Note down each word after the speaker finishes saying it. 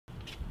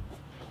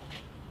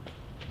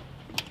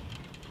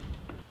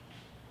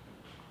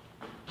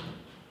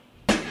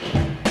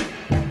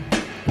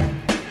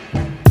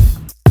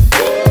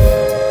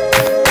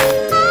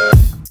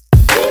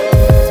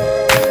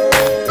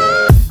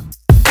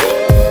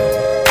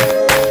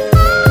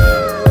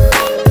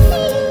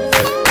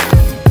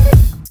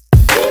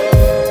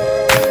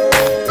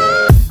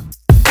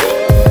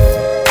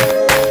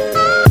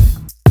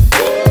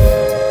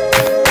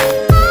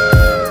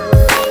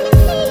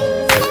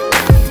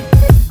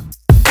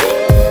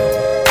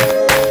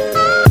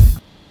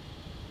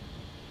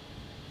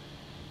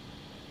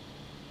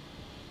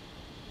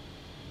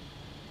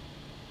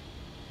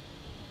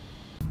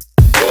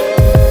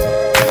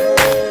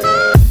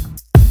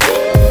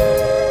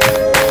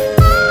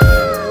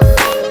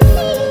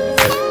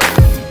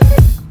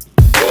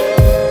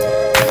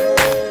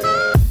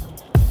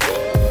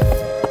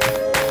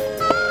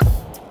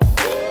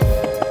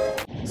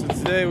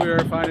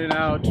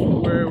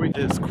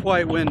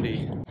quite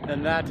windy,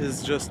 and that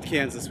is just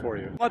Kansas for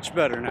you. Much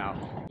better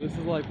now. This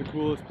is like the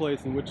coolest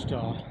place in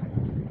Wichita.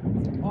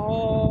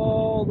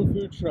 All the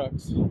food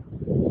trucks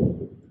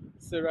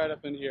sit right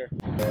up in here.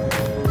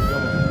 Where we're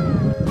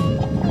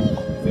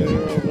going. They're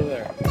over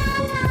there.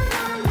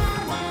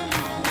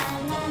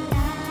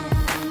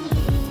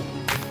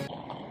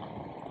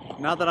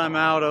 Now that I'm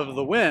out of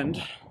the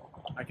wind,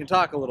 I can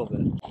talk a little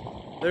bit.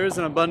 There is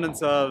an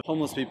abundance of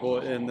homeless people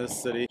in this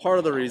city. Part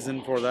of the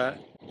reason for that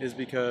is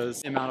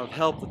because the amount of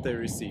help that they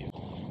receive.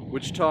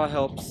 Wichita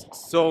helps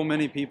so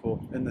many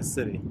people in this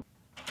city.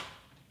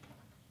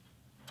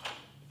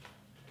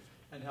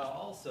 And how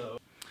also,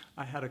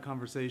 I had a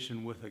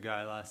conversation with a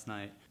guy last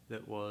night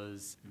that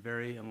was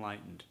very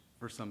enlightened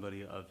for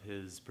somebody of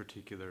his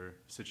particular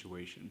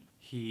situation.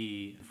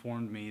 He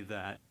informed me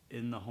that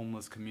in the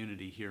homeless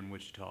community here in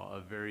Wichita, a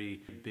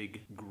very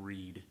big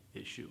greed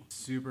issue.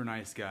 Super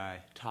nice guy.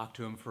 Talked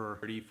to him for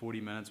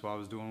 30-40 minutes while I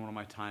was doing one of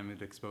my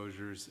timed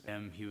exposures,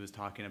 and he was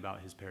talking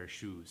about his pair of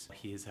shoes.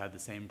 He has had the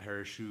same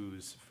pair of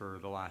shoes for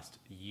the last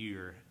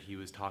year. He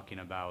was talking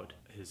about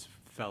his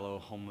fellow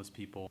homeless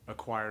people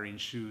acquiring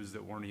shoes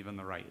that weren't even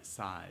the right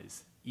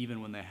size,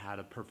 even when they had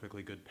a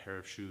perfectly good pair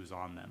of shoes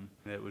on them.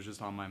 It was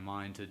just on my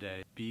mind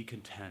today. Be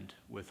content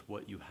with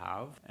what you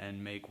have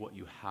and make what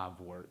you have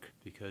work,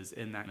 because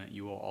in that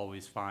you will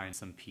always find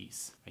some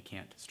peace. I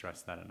can't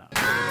stress that enough.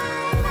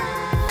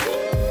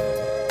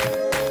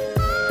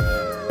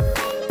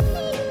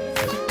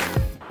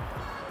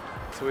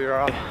 So we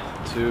are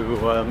off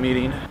to a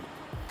meeting.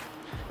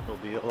 It'll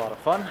be a lot of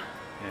fun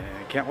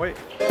and can't wait.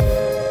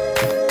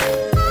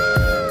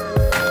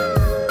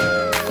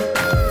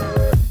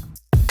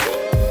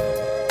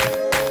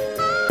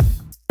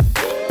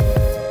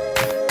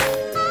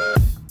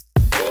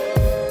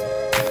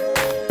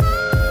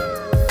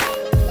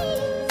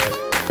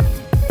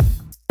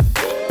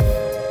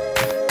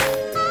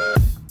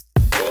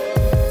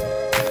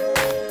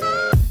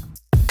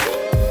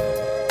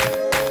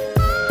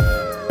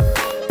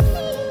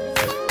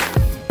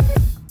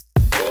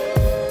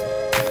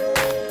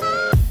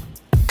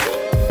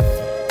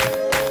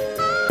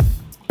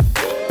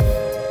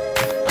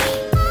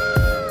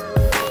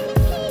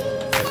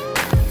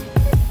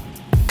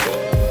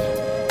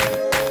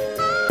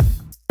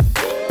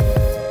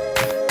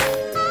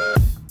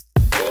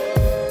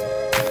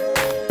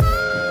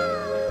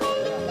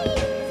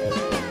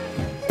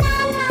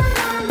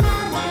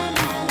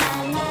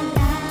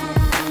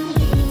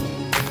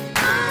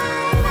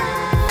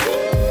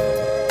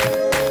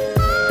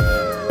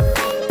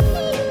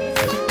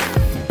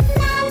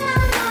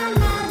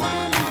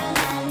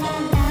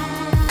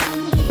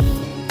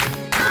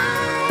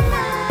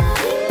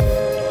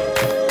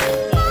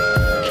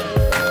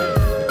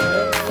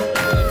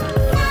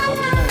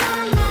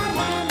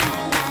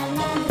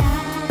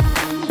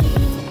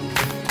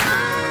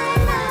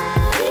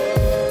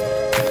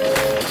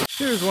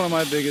 Here's one of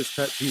my biggest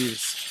pet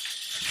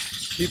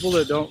peeves. People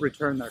that don't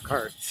return their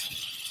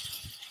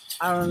carts.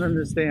 I don't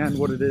understand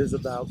what it is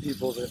about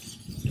people that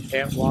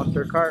can't walk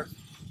their cart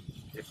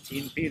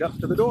 15 feet up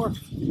to the door.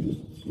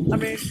 I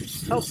mean,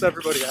 helps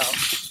everybody out.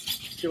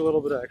 Get a little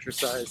bit of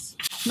exercise.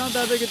 Not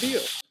that big a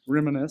deal.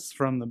 Reminisce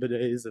from the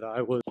days that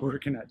I was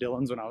working at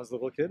Dillon's when I was a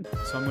little kid.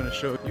 So I'm gonna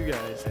show you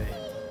guys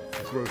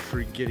a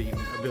grocery getting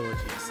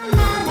abilities.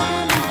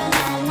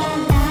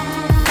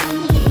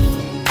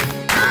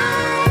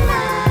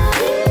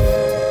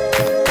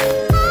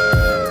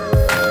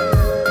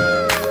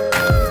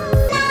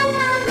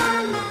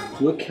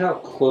 Look how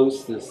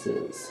close this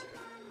is.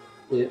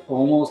 It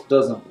almost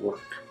doesn't work.